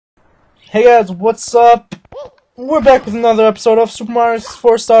Hey guys, what's up? We're back with another episode of Super Mario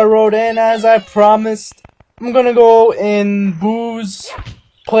 4-Star Road, and as I promised, I'm gonna go in Boo's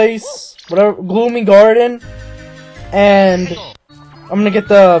place, whatever, Gloomy Garden, and I'm gonna get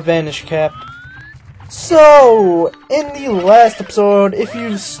the Vanish Cap. So, in the last episode, if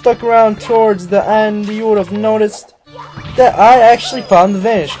you stuck around towards the end, you would have noticed that I actually found the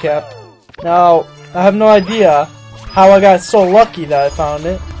Vanish Cap. Now, I have no idea how I got so lucky that I found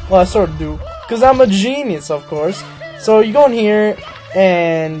it. Well, I sort of do, because I'm a genius, of course. So you go in here,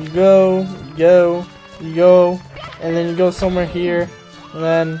 and you go, and then you go somewhere here, and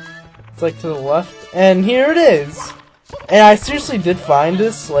then it's like to the left, and here it is. And I seriously did find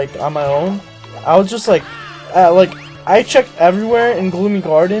this, like, on my own. I was just like, I checked everywhere in Gloomy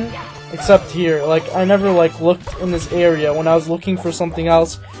Garden, except here. Like, I never, like, looked in this area when I was looking for something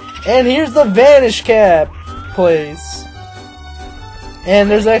else. And here's the Vanish Cap place.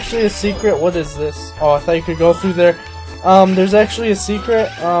 And there's actually a secret. What is this? Oh, I thought you could go through there. There's actually a secret.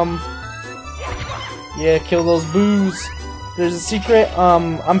 Yeah, kill those boos. There's a secret.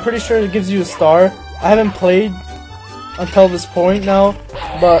 I'm pretty sure it gives you a star. I haven't played until this point now,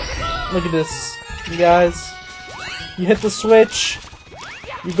 but look at this, you guys. You hit the switch.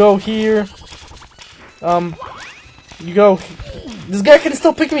 You go here. You go. This guy can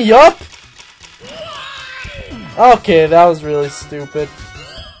still pick me up? Okay, that was really stupid.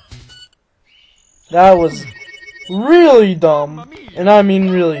 That was really dumb. And I mean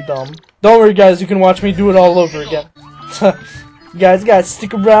really dumb. Don't worry guys, you can watch me do it all over again. You guys gotta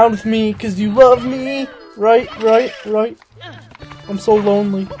stick around with me, cause you love me. Right. I'm so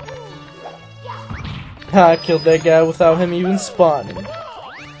lonely. I killed that guy without him even spawning.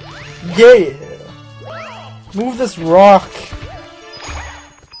 Yeah! Move this rock.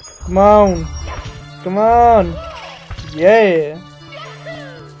 Come on. Come on! Yeah!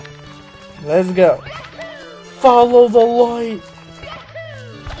 Let's go. Follow the light!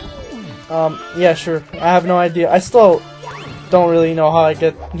 Yeah, sure. I have no idea. I still don't really know how I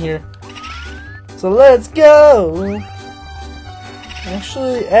get here. So let's go!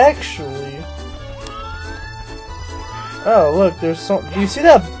 Actually... Oh, look, there's some... Do you see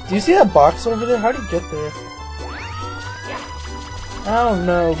that box over there? How do you get there? I don't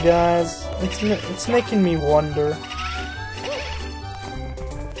know, guys. It's making me wonder.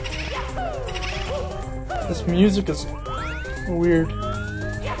 This music is weird.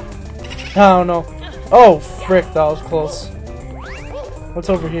 I don't know. Oh, frick, that was close. What's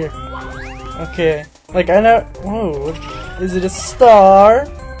over here? Okay. Like, I know... Whoa. Is it a star?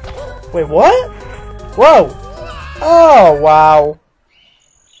 Wait, what? Whoa! Oh, wow.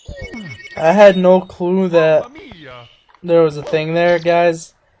 I had no clue that there was a thing there,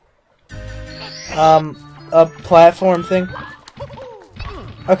 guys. A platform thing.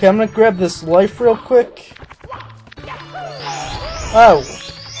 Okay, I'm gonna grab this life real quick. Oh.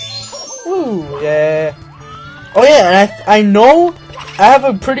 Ooh, yeah. Oh yeah, and I know I have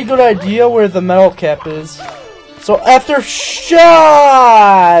a pretty good idea where the metal cap is. So after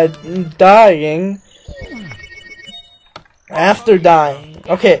dying.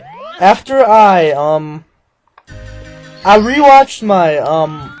 Okay, after I rewatched my,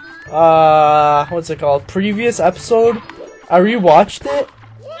 what's it called? Previous episode. I rewatched it,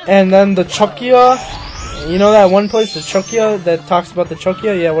 and then the Chuckia, you know that one place, the Chuckia, that talks about the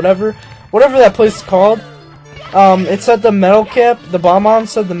Chuckia? Yeah, whatever that place is called. It said the metal cap, the Bomb-On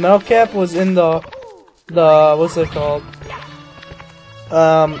said the metal cap was in the, what's it called?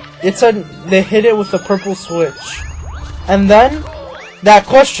 It said they hit it with the purple switch. And then, that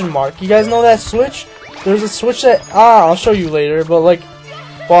question mark, you guys know that switch? There's a switch that, I'll show you later, but like,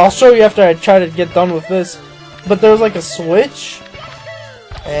 well, I'll show you after I try to get done with this. But there was like a switch,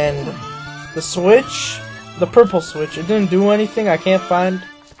 and the switch, the purple switch, it didn't do anything. I can't find.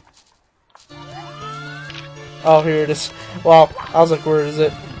 Oh, here it is. Wow, I was like, where is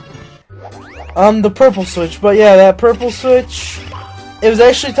it? The purple switch. But yeah, that purple switch, it was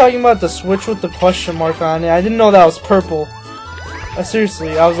actually talking about the switch with the question mark on it. I didn't know that was purple.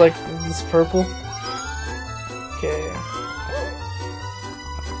 Seriously, I was like, is this purple? Okay.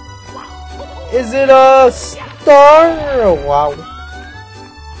 Is it a star? Oh, wow.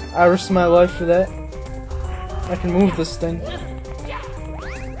 I risked my life for that. I can move this thing.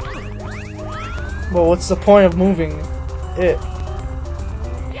 But what's the point of moving it?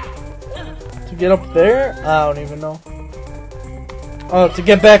 To get up there? I don't even know. Oh, to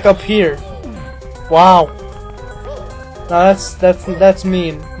get back up here. Wow. No, that's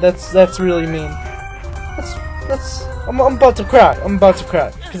mean. That's really mean. I'm about to cry.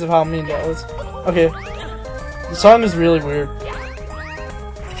 Because of how mean that was. Okay. The song is really weird.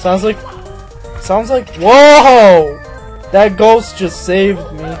 Sounds like Sounds like... Whoa! That ghost just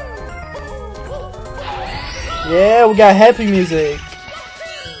saved me. Yeah, we got happy music.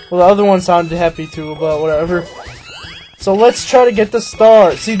 Well, the other one sounded happy too, but whatever. So let's try to get the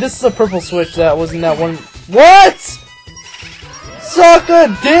star. See, this is a purple switch that wasn't that one. What? Suck a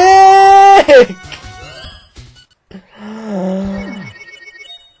dick!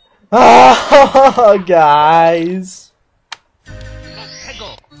 Oh, guys.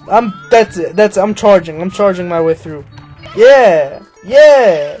 That's it. I'm charging. I'm charging my way through. Yeah.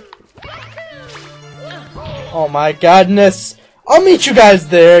 Yeah. Oh my godness. I'll meet you guys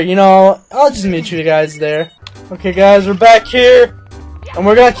there, you know. I'll just meet you guys there. Okay, guys, we're back here. And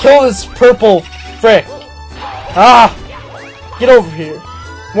we're gonna kill this purple frick. Ah! Get over here.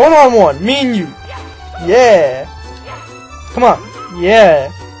 One-on-one. Me and you. Yeah. Come on. Yeah.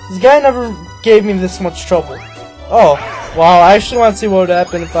 This guy never gave me this much trouble. Oh. Wow, I actually want to see what would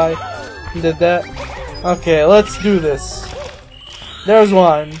happen if I did that. Okay, let's do this. There's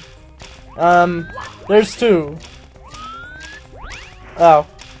one. There's two. Oh.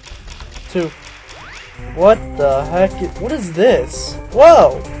 Two. What the heck? What is this?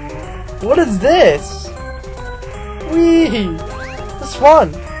 Whoa! What is this? Wee! This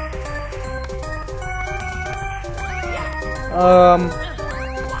fun.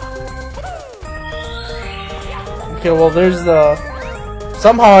 Okay, well, there's the...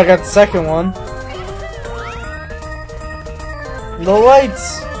 Somehow I got the second one. The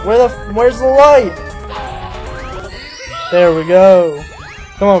lights! Where's the light? There we go.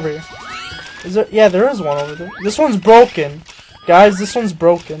 Come over here. Is there? Yeah, there is one over there. This one's broken. Guys, this one's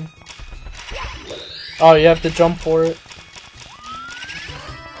broken. Oh, you have to jump for it.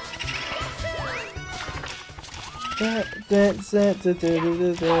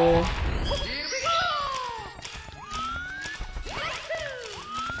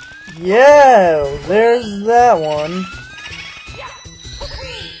 Yeah, there's that one.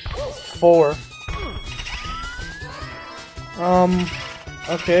 4.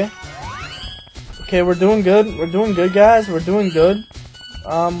 Okay. Okay, we're doing good. We're doing good, guys. We're doing good.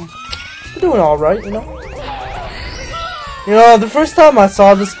 We're doing alright, you know? You know, the first time I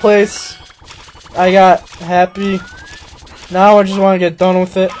saw this place, I got happy. Now I just want to get done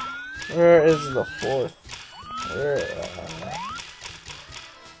with it. Where is the 4th?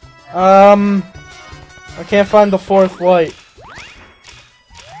 I can't find the 4th light.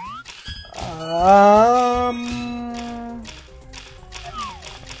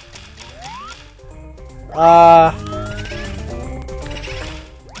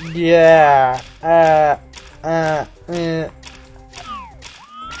 Yeah. I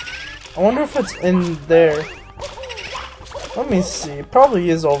wonder if it's in there. Let me see. It probably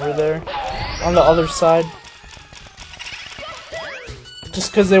is over there. On the other side.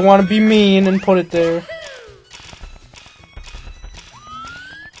 Just because they want to be mean and put it there.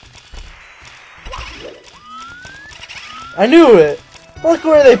 I knew it! Look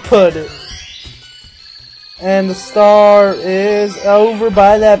where they put it! And the star is over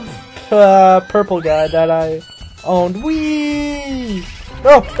by that purple guy that I owned. Whee!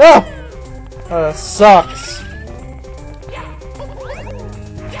 Oh! Oh! That sucks.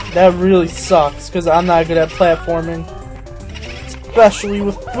 That really sucks, because I'm not good at platforming. Especially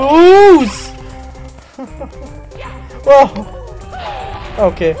with booze! Whoa!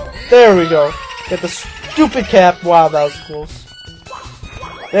 Okay, there we go. Get the stupid cap. Wow, that was close.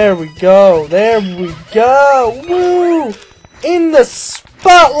 There we go. There we go. Woo! In the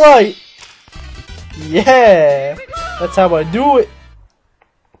spotlight! Yeah! That's how I do it.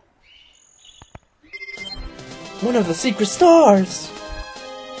 One of the secret stars!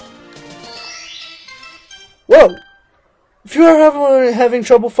 Whoa! If you are having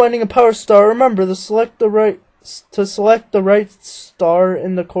trouble finding a power star, remember to select the right star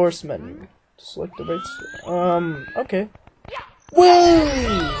in the course menu. Select the right star. Okay. Woo!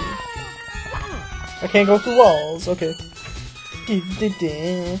 I can't go through walls. Okay.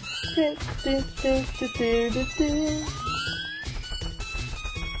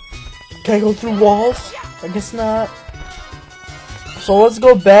 Can I go through walls? I guess not. So let's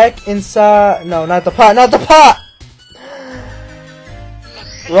go back inside. No, not the pot. Not the pot!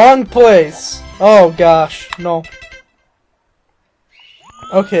 Wrong place. Oh gosh, no.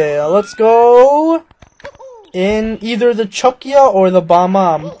 Okay, let's go in either the Chukia or the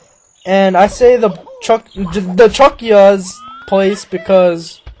Bamam. And I say the Chukia's place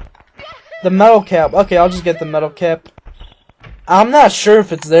because the metal cap. Okay, I'll just get the metal cap. I'm not sure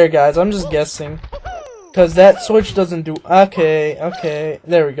if it's there, guys. I'm just guessing. Because that switch doesn't do... Okay, okay.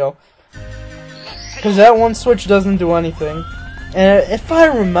 There we go. Because that one switch doesn't do anything. And if I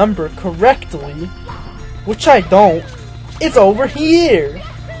remember correctly, which I don't, it's over here.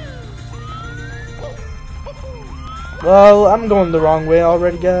 Well, I'm going the wrong way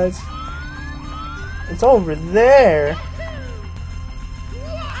already, guys. It's over there.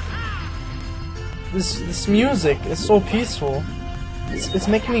 This music is so peaceful. It's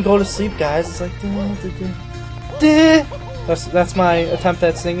making me go to sleep, guys. It's like that's my attempt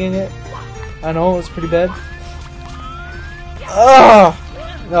at singing it. I know it's pretty bad.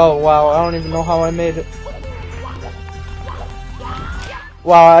 Oh wow! I don't even know how I made it.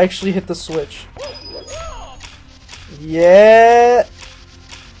 Wow! I actually hit the switch. Yeah.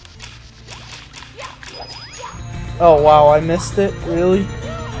 Oh wow, I missed it, really?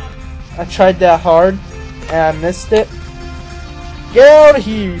 I tried that hard and I missed it. Get out of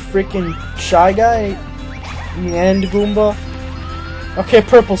here, you freaking shy guy and goomba. Okay,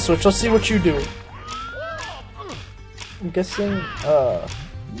 purple switch, let's see what you do. I'm guessing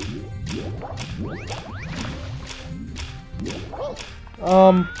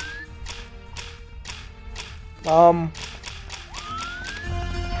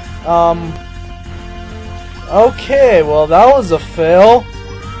okay, well that was a fail.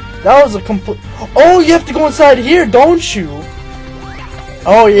 That was a complete. Oh, you have to go inside here, don't you?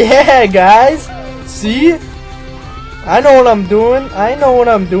 Oh yeah, guys. See? I know what I'm doing. I know what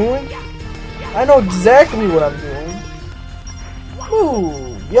I'm doing. I know exactly what I'm doing.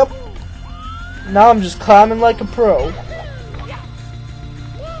 Ooh, yep. Now I'm just climbing like a pro.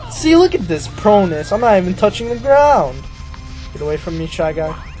 See, look at this proness. I'm not even touching the ground. Get away from me, shy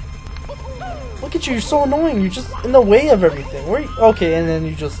guy. Look at you, you're so annoying. You're just in the way of everything. Where? Okay, and then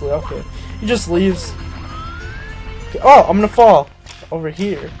you just leave. Okay, he just leaves. Okay. Oh, I'm gonna fall over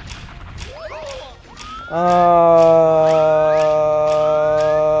here. I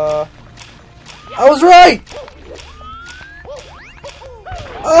was right.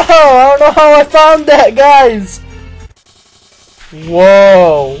 Oh, I don't know how I found that, guys.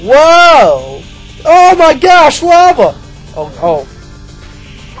 Whoa, whoa! Oh my gosh, lava! Oh.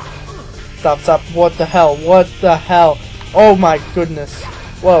 Stop, what the hell, oh my goodness.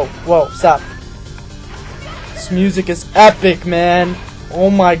 Whoa, stop. This music is epic, man. Oh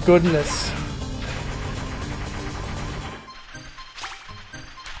my goodness.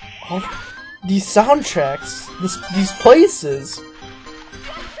 Oh, these soundtracks, these places.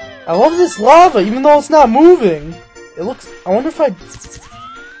 I love this lava, even though it's not moving. It looks, I wonder if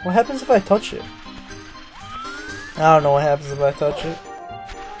what happens if I touch it? I don't know what happens if I touch it.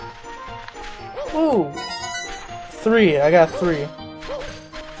 Ooh, 3. I got 3.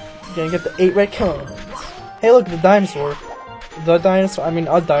 Gonna get the 8 red coins. Hey, look, the dinosaur. A dinosaur.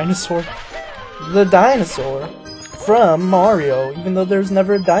 The dinosaur from Mario. Even though there's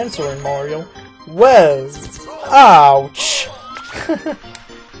never a dinosaur in Mario. Whoa! Ouch!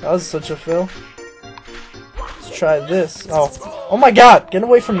 That was such a fail. Let's try this. Oh my God! Get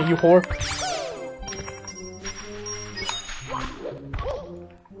away from me, you whore!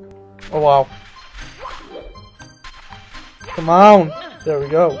 Oh wow. Come on! There we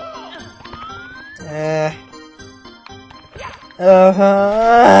go. I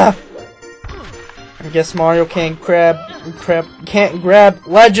guess Mario can't grab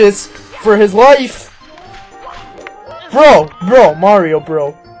ledges for his life. Bro, Mario,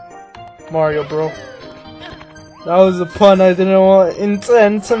 bro. That was a pun I didn't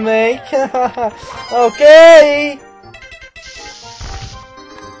intend to make. Okay.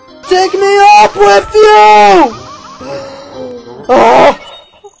 Take me up with you. Oh.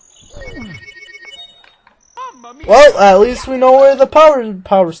 Well, at least we know where the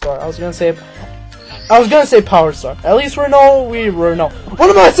power star. I was gonna say power star. At least we know. What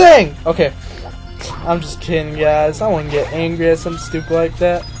am I saying? Okay, I'm just kidding, guys. I wouldn't get angry at something stupid like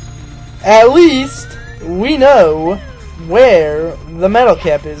that. At least we know where the metal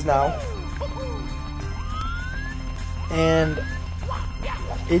cap is now, and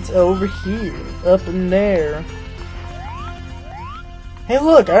it's over here, up in there. Hey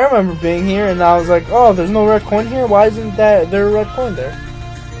look, I remember being here and I was like, oh, there's no red coin here? Why isn't there a red coin there?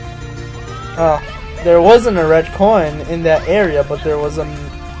 There wasn't a red coin in that area, but there was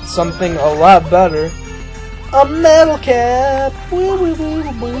something a lot better. A metal cap! Oh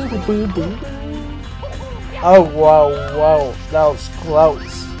wow, that was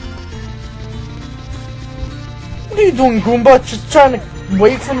close. What are you doing, Goomba? Just trying to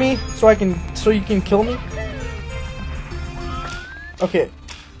wait for me so you can kill me? Okay.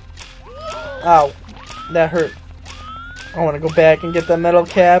 Ow. That hurt. I want to go back and get that metal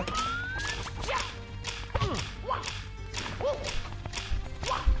cap.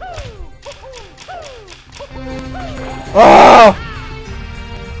 Oh!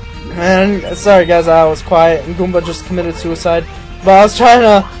 Man, sorry guys, I was quiet and Goomba just committed suicide. But I was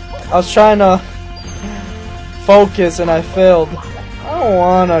trying to focus and I failed. I don't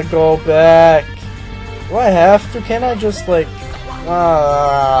wanna go back. Do I have to? Can't I just like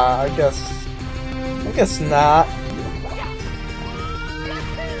I guess not.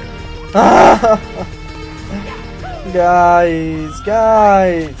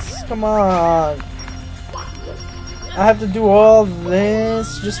 Guys, come on. I have to do all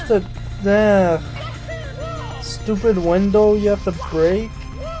this just to stupid window you have to break.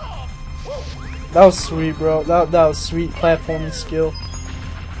 That was sweet, bro. That was sweet platforming skill.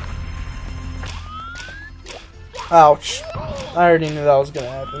 Ouch. I already knew that was gonna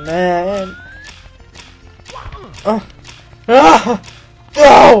happen, man.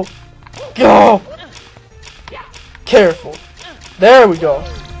 Go! Go! Careful. There we go.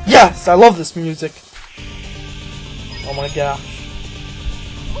 Yes, I love this music. Oh my gosh.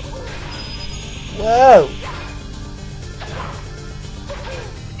 Whoa!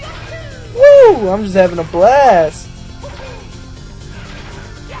 Woo! I'm just having a blast.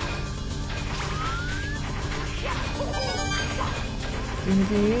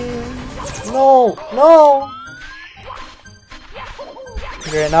 No! No!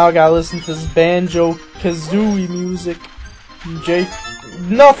 Okay, now I gotta listen to this banjo-kazooie music. Jake.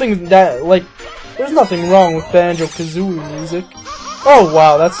 Nothing that, like, there's nothing wrong with banjo-kazooie music. Oh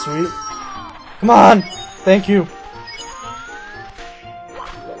wow, that's sweet. Come on! Thank you.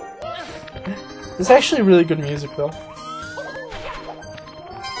 It's actually really good music though.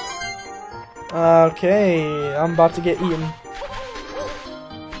 Okay, I'm about to get eaten.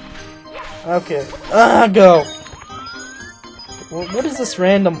 Okay, go! What is this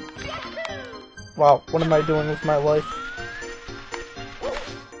random... Wow, what am I doing with my life?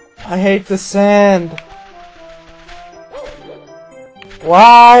 I hate the sand.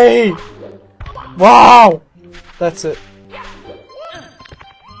 Why? Wow! That's it.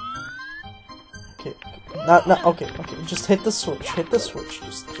 Okay, okay, just hit the switch,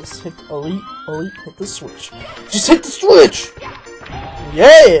 just hit elite, hit the switch. Just hit the switch!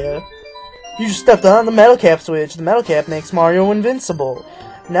 Yeah! You just stepped on the metal cap switch. The metal cap makes Mario invincible.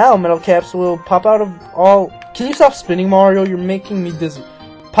 Now metal caps will pop out of all... Can you stop spinning, Mario? You're making me dizzy.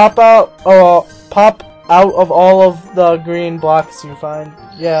 Pop out of all of the green blocks you find.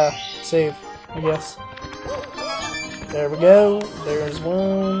 Yeah, save, I guess. There we go. There's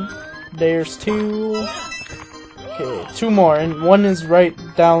one. There's two. Okay, two more, and one is right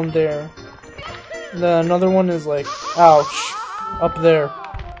down there. Then another one is like, ouch, up there.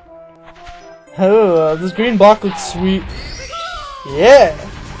 Oh, this green block looks sweet. Yeah!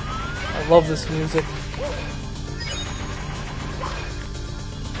 I love this music.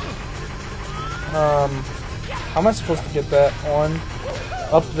 How am I supposed to get that one?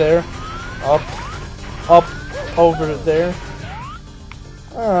 Up there. Up, over there.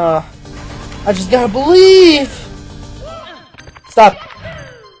 I just gotta believe! Stop!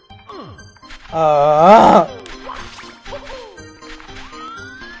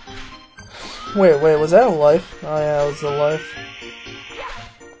 Wait, was that a life? Oh yeah, it was a life.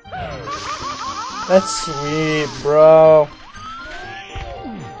 That's sweet, bro.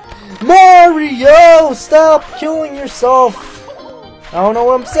 Mario, stop killing yourself! I don't know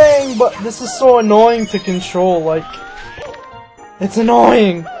what I'm saying, but this is so annoying to control, like... It's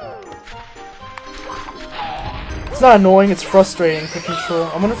annoying! It's not annoying, it's frustrating to control.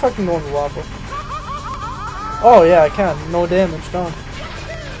 I wonder if I can go in the lava. Oh yeah, I can. No damage, done.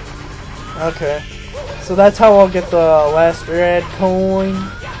 Okay. So that's how I'll get the last red coin.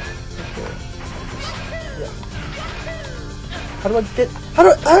 Okay. Yeah. How do I get...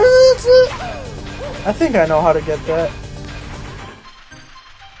 I think I know how to get that.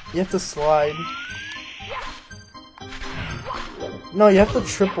 You have to slide. No, you have to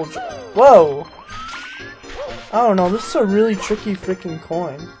triple jump. Whoa! I don't know, this is a really tricky freaking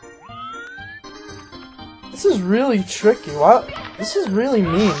coin. This is really tricky. What? This is really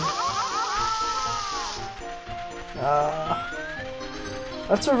mean.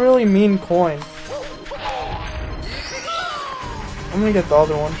 That's a really mean coin. I'm gonna get the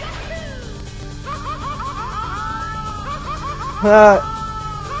other one.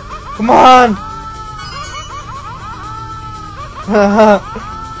 Come on!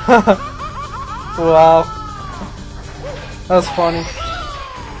 Wow. That was funny.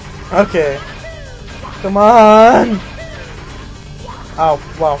 Okay. Come on! Ow,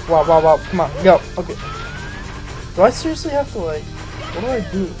 wow. Come on, go. Okay. Do I seriously have to, like... What do I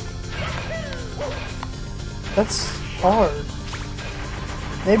do? That's hard.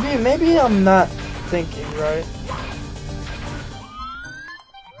 Maybe I'm not thinking, right?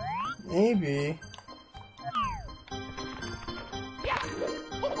 Maybe.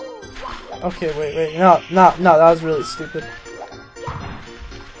 Okay, wait. No, that was really stupid.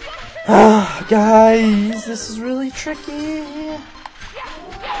 Guys, this is really tricky.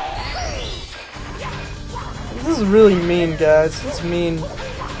 This is really mean, guys. It's mean.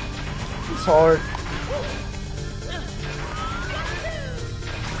 It's hard.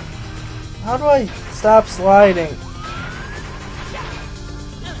 How do I stop sliding?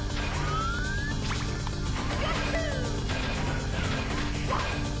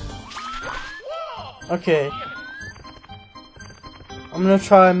 Okay. I'm gonna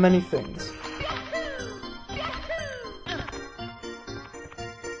try many things.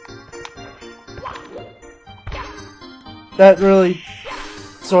 That really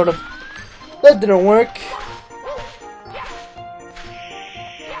that didn't work.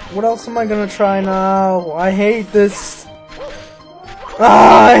 What else am I gonna try now? I hate this.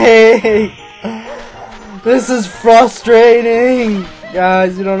 I hate. This is frustrating.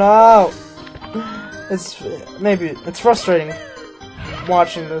 Guys, you don't know. It's frustrating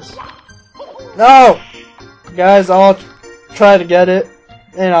watching this. No! Guys, I'll try to get it,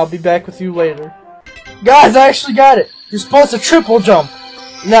 and I'll be back with you later. Guys, I actually got it! You're supposed to triple jump!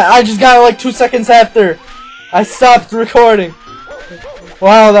 Now, I just got it like 2 seconds after I stopped recording.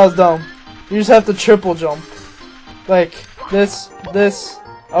 Wow, that was dumb. You just have to triple jump. Like, this.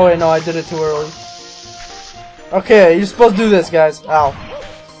 Oh wait, no, I did it too early. Okay, you're supposed to do this, guys. Ow.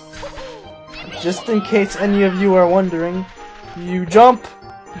 Just in case any of you are wondering, you jump,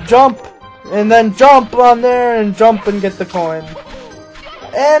 and then jump on there and jump and get the coin.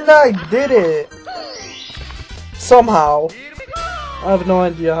 And I did it! Somehow. I have no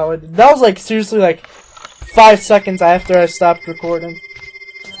idea how I did. That was like seriously like 5 seconds after I stopped recording.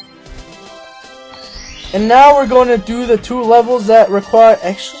 And now we're going to do the 2 levels that require...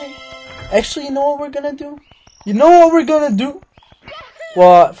 Actually, you know what we're going to do? You know what we're going to do?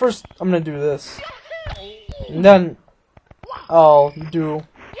 Well, first I'm going to do this. And then I'll do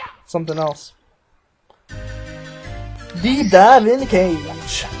something else. Deep dive in the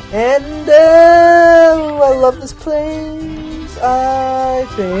cage. And I love this place. I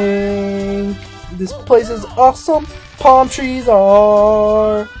think this place is awesome. Palm trees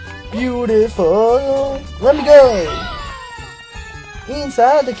are beautiful. Let me go.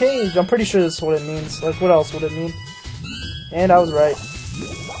 Inside the cage. I'm pretty sure this is what it means. Like, what else would it mean? And I was right.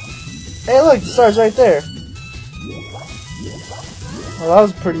 Hey, look, the star's right there. Well, that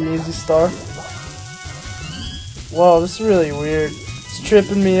was a pretty easy star. Whoa, this is really weird. It's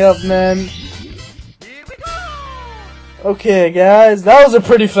tripping me up, man. Okay, guys, that was a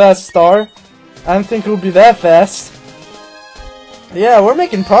pretty fast star. I didn't think it would be that fast. Yeah, we're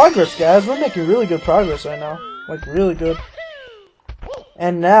making progress, guys. We're making really good progress right now. Like, really good.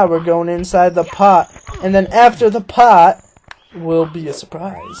 And now we're going inside the pot. And then after the pot will be a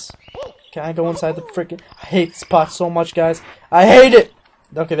surprise. Can I go inside the freaking... I hate this pot so much, guys. I hate it!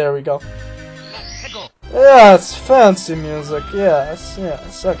 Okay, there we go. Yes, fancy music. Yes,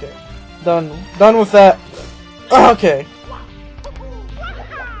 okay. Done with that. Okay.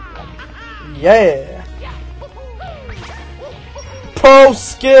 Yeah. Pro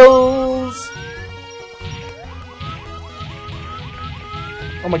skills!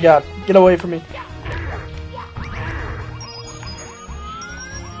 Oh my god, get away from me.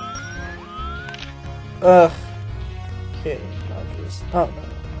 Ugh. Okay, not this. Oh, no,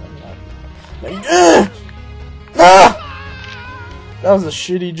 I'm not. Ah! That was a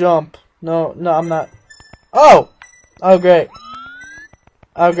shitty jump. No, I'm not. Oh! Oh, great.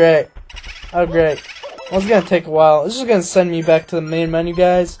 Oh, great. Oh, great. Well, it's gonna take a while. It's just gonna send me back to the main menu,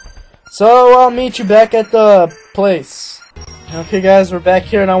 guys. So, I'll meet you back at the place. Okay, guys, we're back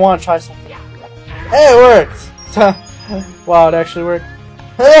here, and I want to try something. Hey, it worked! Wow, it actually worked.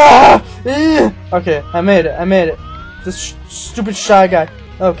 Okay, I made it. This stupid shy guy.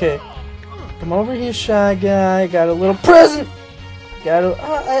 Okay. Come over here, shy guy. Got a little present.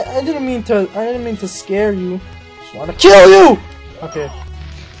 I didn't mean to scare you. Just want to kill you! Okay.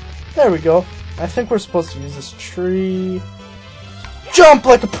 There we go. I think we're supposed to use this tree. Jump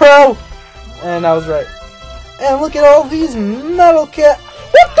like a pro! And I was right. And look at all these metal cat.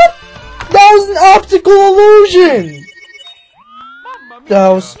 What the? That was an optical illusion! That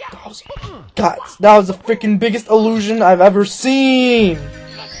was the freaking biggest illusion I've ever seen!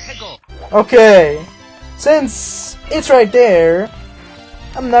 Okay. Since it's right there,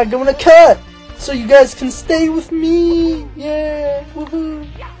 I'm not gonna cut! So you guys can stay with me! Yeah! Woohoo!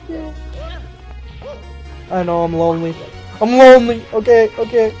 Yeah! I know, I'm lonely.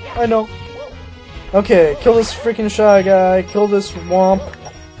 Okay, I know. Okay, kill this freaking shy guy, kill this womp,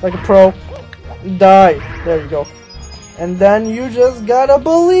 like a pro. Die. There you go. And then you just gotta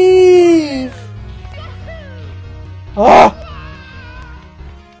believe. Ah!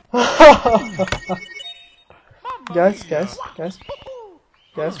 Guys. I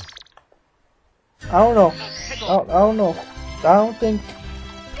don't know. I don't know. I don't think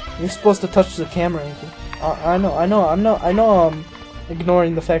you're supposed to touch the camera angle. I know. I'm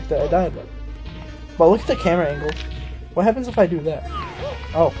ignoring the fact that I died. But look at the camera angle. What happens if I do that?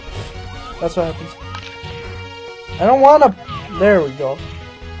 Oh, that's what happens. I don't wanna. There we go.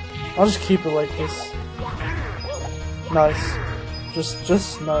 I'll just keep it like this. Nice.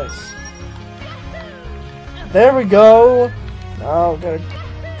 Just nice. There we go. Now got a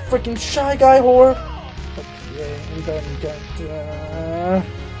freaking Shy Guy whore. Okay, and then we got.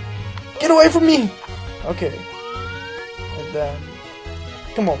 Get away from me! Okay. And then.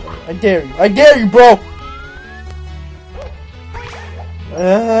 Come on, bro. I dare you. I dare you, bro!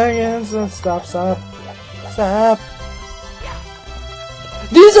 Yes, stop.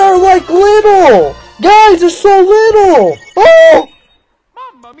 These are like little! Guys, they're so little! Oh!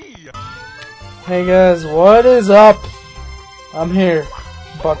 Mamma mia! Hey guys, what is up? I'm here.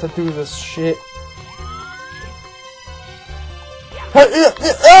 About to do this shit.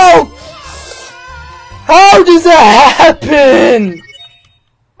 Oh! How does that happen?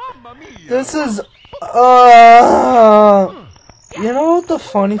 This is, you know what the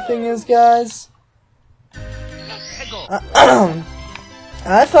funny thing is, guys?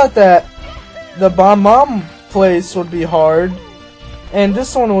 I thought that the Bomb place would be hard, and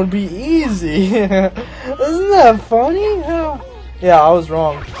this one would be easy. Isn't that funny? Yeah, I was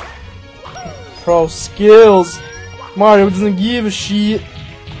wrong. Pro skills. Mario doesn't give a shit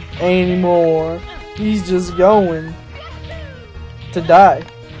anymore. He's just going to die.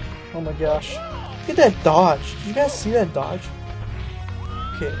 Oh my gosh. Look at that dodge. Did you guys see that dodge?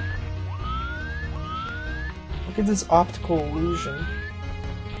 Okay. Look at this optical illusion.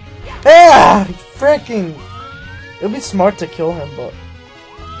 Ah! Freaking! It would be smart to kill him, but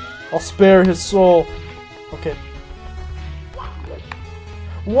I'll spare his soul. Okay.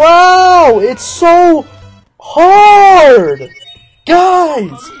 Wow! It's so hard!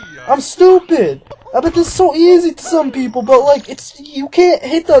 Guys! I'm stupid! I bet this is so easy to some people, but like, it's, you can't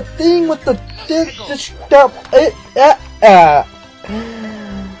hit the thing with the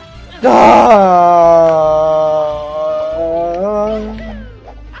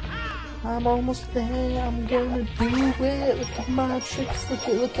I'm almost there, I'm gonna do it. Look at my tricks,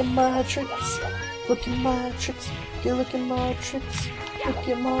 look at my tricks. Look at my tricks, look at my tricks. Look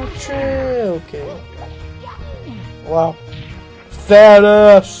at my trick. Okay. Wow. Fat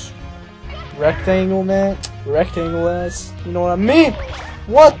ass. Rectangle, man. Rectangle ass. You know what I mean?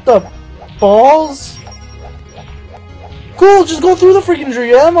 What the balls? Cool, just go through the freaking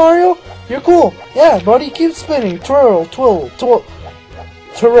tree, yeah, Mario? You're cool. Yeah, buddy, keep spinning. Twirl, twirl, twirl.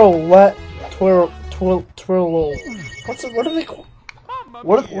 Twirl, twirl. What are they called?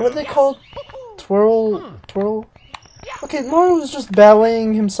 What are they called? Twirl. Okay, Mario is just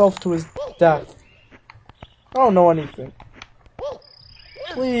balleting himself to his death. I don't know anything.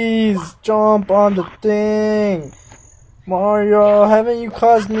 Please jump on the thing. Mario, haven't you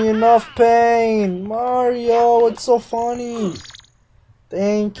caused me enough pain? Mario, it's so funny.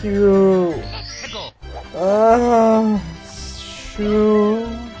 Thank you. Shoot.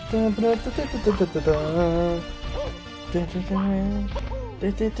 I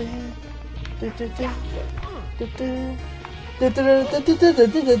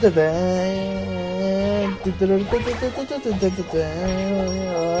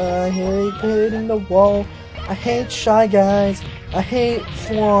hate hitting the wall. I hate Shy Guys. I hate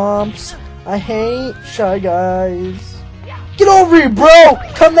swamps. I hate Shy Guys. Get over here, bro!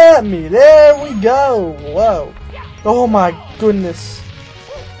 Come at me. There we go. Whoa. Oh my goodness.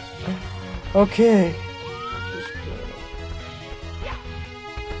 Okay.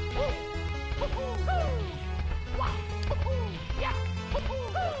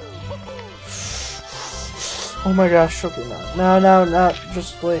 Oh my gosh, okay, now,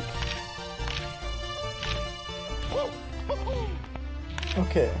 just like...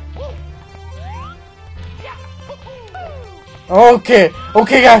 Okay.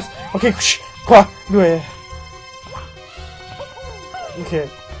 Okay, guys! Okay, shh! Come on, do it. Okay.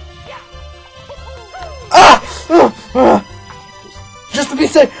 Ah! Just to be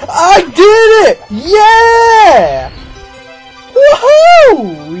safe, I did it! Yeah!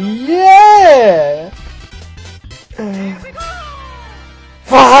 Woohoo! Yeah!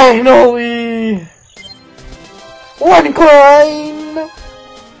 Finally! One coin!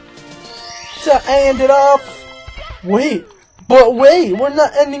 To end it off! Wait, But wait, we're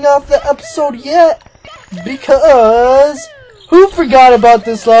not ending off the episode yet, because who forgot about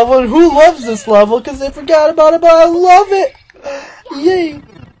this level and who loves this level because they forgot about it, but I love it. Yay.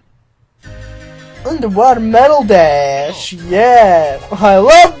 Underwater Metal Dash. Yeah. I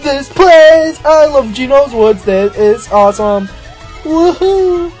love this place. I love Geno's Woods. That is awesome.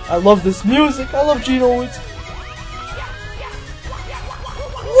 Woohoo. I love this music. I love Geno Woods.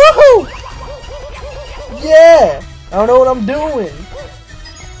 Woohoo. Yeah. I don't know what I'm doing.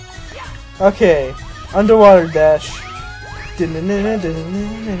 Okay. Underwater Dash. Wait, give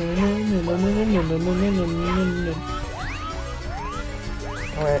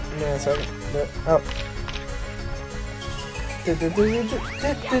me a second. Oh.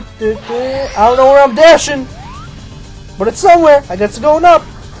 I don't know where I'm dashing, but it's somewhere. I guess it's going up.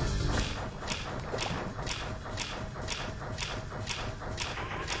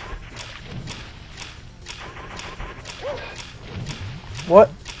 What?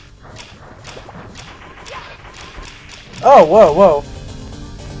 Oh, whoa, whoa.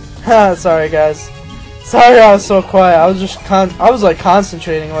 Ha, sorry guys. Sorry I was so quiet. I was just I was like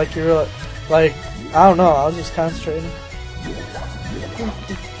concentrating like you were like I don't know, I was just concentrating.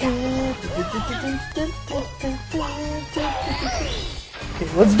 Okay,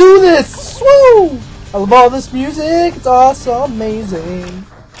 let's do this! Woo! I love all this music, it's awesome, amazing.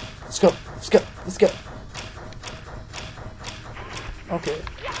 Let's go, let's go, let's go. Okay.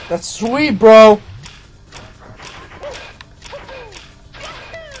 That's sweet, bro.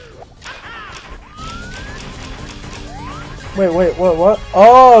 Wait, what?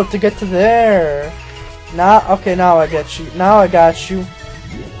 Oh, to get to there. Okay, now I get you. Now I got you.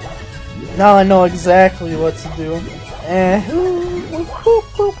 Now I know exactly what to do. And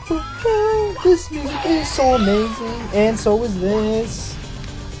this music is so amazing, and so is this.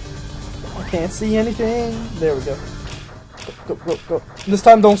 I can't see anything. There we go. Go. This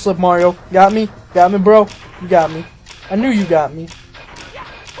time don't slip, Mario. Got me? Got me, bro? You got me. I knew you got me.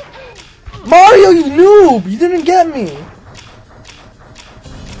 Mario, you noob! You didn't get me!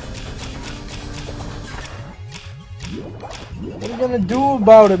 What are you gonna do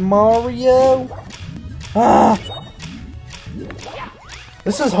about it, Mario? Ah!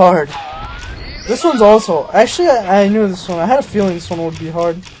 This is hard. This one's also... Actually, I knew this one. I had a feeling this one would be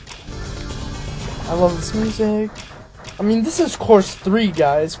hard. I love this music. I mean, this is course 3,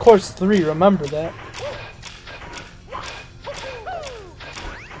 guys. Course 3, remember that.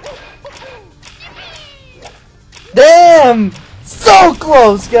 Damn! So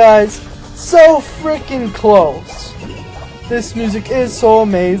close, guys! So freaking close. This music is so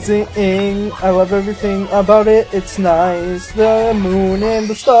amazing. I love everything about it. It's nice. The moon and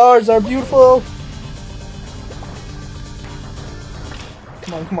the stars are beautiful.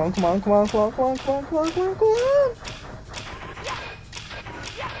 Come on.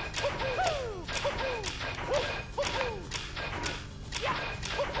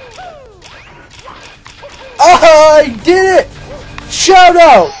 I did it! Shout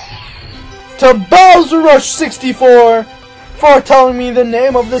out to Bowser Rush 64 for telling me the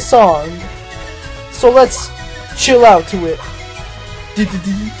name of the song. So let's chill out to it.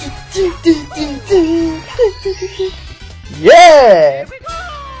 Yeah!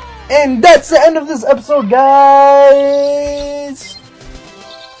 And that's the end of this episode, guys!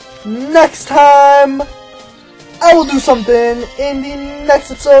 Next time, I will do something in the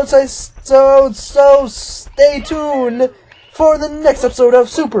next episode, so stay tuned for the next episode of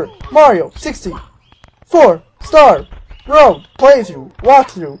Super Mario 64 Star Road playthrough,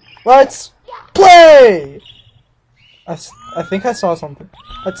 walkthrough. Let's play! I think I saw something.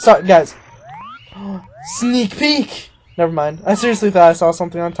 Guys. Sneak peek! Never mind. I seriously thought I saw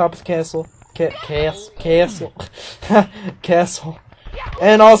something on top of the castle. Castle. Castle.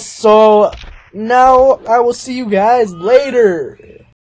 And also, now I will see you guys later.